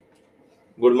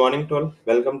Good morning to all.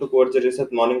 Welcome to Coach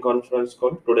Research Morning Conference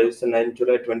Call. Today is the 9th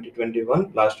July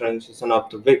 2021, last training session of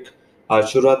the week. आज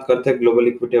शुरुआत करते हैं global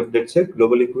equity update से।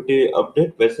 Global equity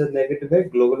update वैसे negative है।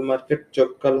 Global market जो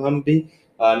कल हम भी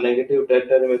नेगेटिव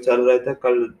टेरिटरी में चल रहे थे,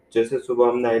 कल जैसे सुबह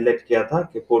हमने हाईलाइट किया था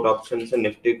कि पुट ऑप्शन से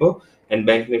निफ्टी को एंड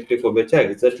बैंक निफ्टी को बेचा,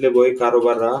 एग्जैक्टली वही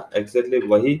कारोबार रहा, एग्जैक्टली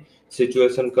वही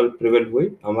सिचुएशन कल प्रिवेल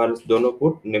हुई। हमारे दोनों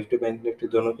पुट निफ्टी बैंक निफ्टी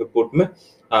दोनों के पुट में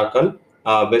कल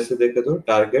वैसे देखे तो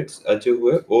टारगेट्स अचीव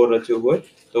हुए और अचीव हुए,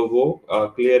 तो वो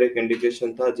क्लियर एक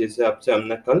इंडिकेशन था जिसे आपसे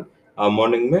हमने कल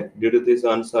मॉर्निंग में due to this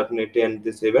uncertainty and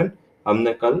this event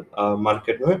हमने कल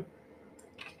मार्केट में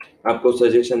आपको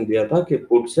सजेशन दिया था कि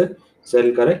पुट से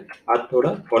सेल करें। आज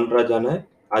थोड़ा कॉन्ट्रा जाना है।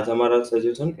 आज हमारा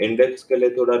सजेशन इंडेक्स के लिए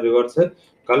थोड़ा रिवर्स है।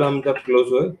 कल हम जब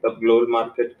क्लोज हुए तब ग्लोबल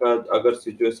मार्केट का अगर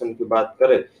सिचुएशन की बात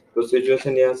करें तो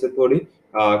सिचुएशन यहाँ से थोड़ी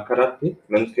खराब थी।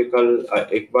 मीन्स के कल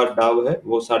एक बार डाव है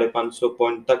वो 550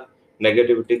 पॉइंट तक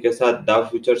नेगेटिविटी के साथ डाव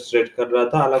फ्यूचर्स ट्रेड कर रहा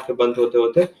था। हालांकि बंद होते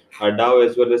होते डाव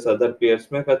as well as other pairs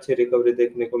में एक अच्छी रिकवरी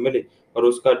देखने को मिली और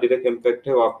उसका डायरेक्ट इम्पैक्ट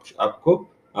है वो आपको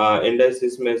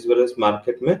इंडाइसिस में एज वेल एज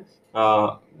मार्केट में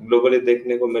ग्लोबली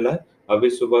देखने को मिला है। अभी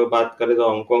सुबह बात करें तो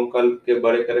हांगकांग कल के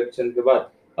बड़े करेक्शन के बाद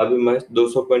अभी महज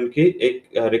 200 पॉइंट की एक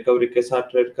रिकवरी के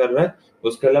साथ ट्रेड कर रहा है।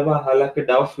 उसके अलावा हालांकि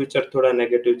डाउ फ्यूचर थोड़ा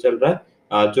नेगेटिव चल रहा है।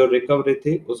 जो रिकवरी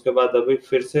थी उसके बाद अभी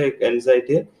फिर से एक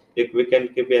एंजाइटी है, एक वीकेंड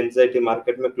की भी एंजाइटी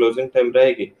मार्केट में क्लोजिंग टाइम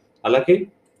रहेगी। हालांकि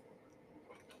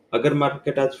अगर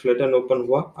मार्केट आज फ्लैट एंड ओपन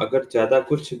हुआ, अगर ज्यादा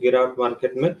कुछ गिरावट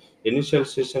मार्केट में इनिशियल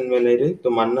सेशन में नहीं रही, तो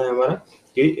मानना है हमारा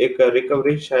कि एक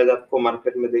रिकवरी शायद आपको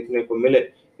मार्केट में देखने को मिले।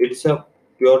 It's a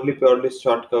purely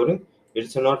short covering,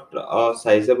 it's not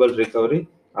sizeable recovery.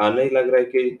 नहीं लग रहा है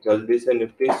कि जल्दी से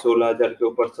निफ्टी 16,000 के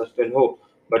ऊपर सस्टेन हो,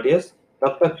 बट यस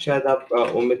तब तक शायद आप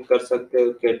उम्मीद कर सकते हो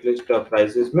कि एटलीस्ट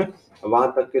प्राइसेस में वहां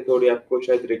तक की थोड़ी आपको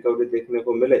शायद रिकवरी देखने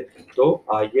को मिले। तो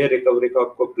ये रिकवरी को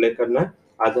आपको प्ले करना है।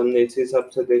 आज हमने इसी हिसाब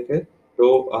से देखे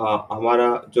तो हमारा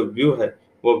जो व्यू है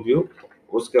वो व्यू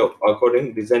उसके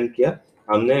अकॉर्डिंग डिजाइन किया।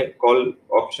 हमने कॉल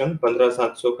ऑप्शन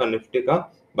 15,700 का निफ्टी का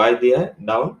बाय दिया है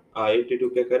डाउन 82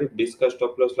 के करीब, 20 का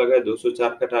स्टॉप लॉस लगा है,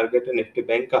 204 का टारगेट है। निफ्टी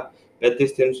बैंक का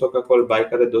 35,300 का कॉल बाय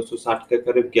करे, 260 के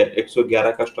करीब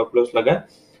 111 का स्टॉप लॉस लगा है,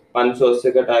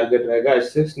 580 का टारगेट रहेगा।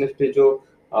 एसएक्स निफ्टी जो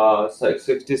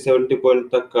 60-70 पॉइंट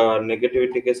तक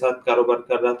नेगेटिविटी के साथ कारोबार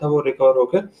कर रहा था वो रिकवर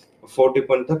होकर 40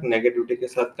 पॉइंट तक नेगेटिविटी के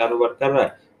साथ कारोबार कर रहा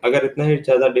है। अगर इतना ही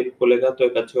ज्यादा डिप खुलेगा तो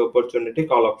एक अच्छी अपॉर्चुनिटी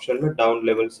कॉल ऑप्शन में डाउन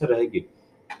लेवल से रहेगी।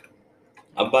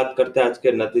 अब बात करते हैं आज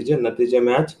के नतीजे। नतीजे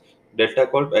में आज Delta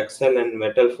Corp, Excel and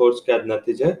Metal Force के आज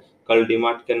नतीजे, कल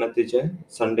डीमार्ट के नतीजे,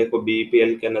 संडे को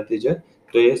बीईपीएल के नतीजे।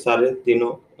 तो ये सारे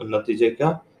तीनों नतीजे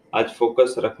का आज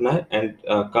फोकस रखना है एंड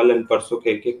कल एंड परसों के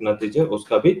एक एक नतीजे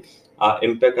उसका भी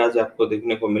इम्पैक्ट आज आपको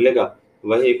देखने को मिलेगा।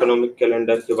 वही इकोनॉमिक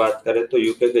कैलेंडर की बात करें तो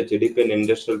यूके के जीडीपी एंड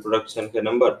इंडस्ट्रियल प्रोडक्शन के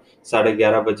नंबर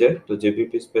 11:30 बजे, तो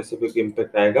जीबीपी स्पेसिफिक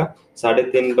इम्पैक्ट आएगा।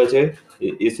 3:30 बजे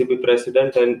ECB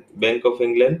president and Bank of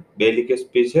England Bailey के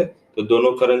स्पीच है, तो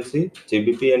दोनों करेंसी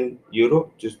जीबीपी एंड यूरो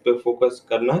जिस पे फोकस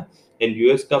करना है। एंड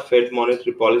यूएस का फेड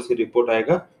मॉनेटरी पॉलिसी रिपोर्ट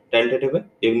आएगा, टेंटेटिव है,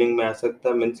 इवनिंग में आ सकता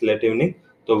है, मींस लेट इवनिंग।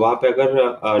 तो वहां पे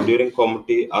अगर ड्यूरिंग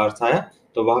कॉमोडिटी आवर्स आया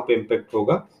तो वहां पे इम्पैक्ट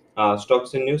होगा।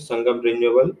 Stocks in news, Sangam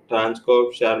renewable,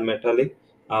 ट्रांसकॉर्प, share metallic,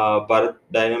 Bharat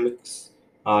dynamics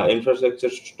infrastructure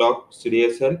stock,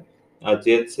 CDSL,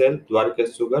 जेएचएल, Dwarkesh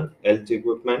sugar, LG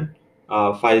equipment,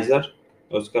 Pfizer,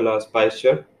 उसके अलावा स्पाइस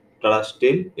जेट, टाटा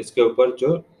स्टील, इसके ऊपर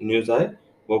जो न्यूज आए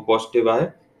वो पॉजिटिव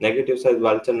आए। Negative side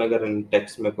Walchand Nagar and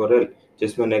takes मैकोरेल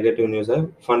जिसमें नेगेटिव न्यूज है।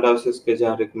 फंड हाउसेस के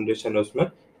जहाँ रिकमेंडेशन है उसमें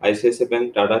ICICI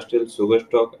bank, Tata steel, sugar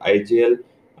stock, IGL,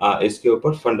 इसके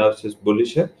ऊपर फंड हाउसेस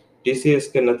बुलिश है। टीसीएस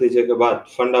के नतीजे के बाद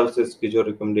फंड हाउसेस की जो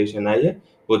रिकमेंडेशन आई है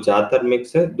वो ज्यादातर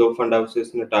मिक्स है। 2 फंड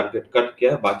हाउसेस ने टारगेट कट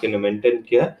किया, बाकी ने मेंटेन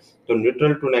किया। तो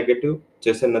न्यूट्रल टू नेगेटिव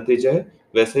जैसे नतीजे है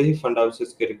वैसे ही फंड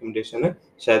हाउसेस की रिकमेंडेशन है,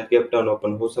 शायद गैप डाउन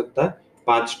ओपन हो सकता है।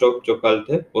 5 स्टॉक जो कल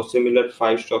थे वो similar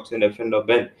 5 stocks in F and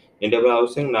ban, India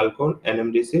Housing, नालकोन,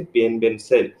 एनएमडीसी, पीएनबी एंड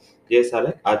सेल, ये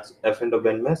सारे आज एफ एंड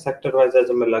बैंक में। सेक्टर वाइज आज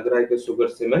हमें लग रहा है कि शुगर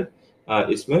सीमेंट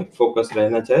इसमें फोकस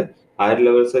रहना चाहिए। हायर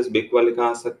लेवल से बिग वाले कहाँ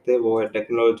आ सकते हैं वो है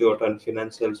टेक्नोलॉजी और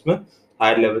फाइनेंशियल्स में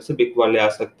हायर लेवल से बिग वाले आ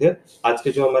सकते हैं। आज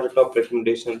के जो हमारे टॉप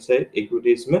रिकमेंडेशन है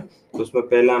इक्विटीज में, उसमें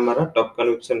पहला हमारा टॉप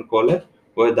कन्विक्शन कॉल है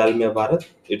वो है Dalmia Bharat,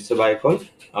 it's buy call,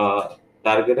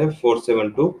 target है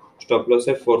 472, स्टॉप लॉस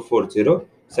है 440।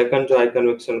 सेकंड जो हाई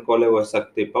कन्विक्शन कॉल है वो है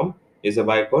Shakti pump, is a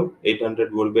buy call,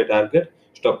 800 would be target,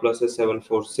 stop loss है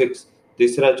 746।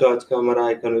 तीसरा जो आज का हमारा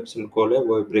हाई कन्विक्शन कॉल है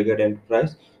वो है Brigade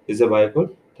Enterprise, is a buy call,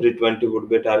 320 would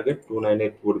be target,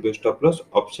 298 would be stop loss.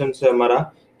 Option से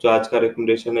हमारा जो आज का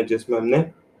रिकमेंडेशन है जिसमें हमने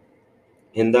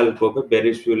हिंदाल्को पे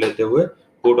बेरिश व्यू लेते हुए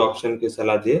पुट ऑप्शन की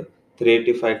सलाह दी है,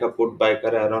 385 का पुट बाय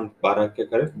करे अराउंड 12 के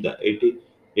करीब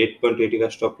 88.80 का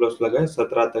स्टॉप लॉस लगाए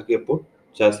 17 तक ये पुट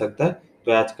जा सकता है।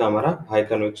 तो आज का हमारा हाई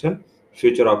कन्विक्शन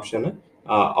फ्यूचर ऑप्शन है,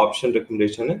 ऑप्शन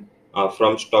रिकमेंडेशन है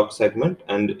from stock segment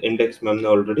and index में हमने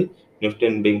already Nifty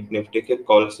and bank Nifty के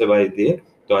कॉल से बाय दिए।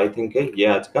 तो आई थिंक ये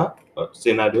आज का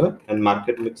सिनेरियो है एंड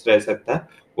मार्केट मिक्स रह सकता है,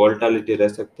 वोलेटिलिटी रह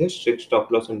सकती है, strict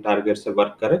stop loss and target से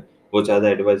वर्क करें वो ज्यादा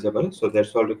एडवाइजेबल है। So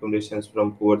that's all recommendations from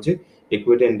Kunvarji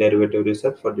Equity and Derivative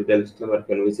Research. For detailed disclaimer,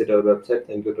 can visit our website.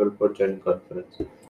 Thank you all for joining conference.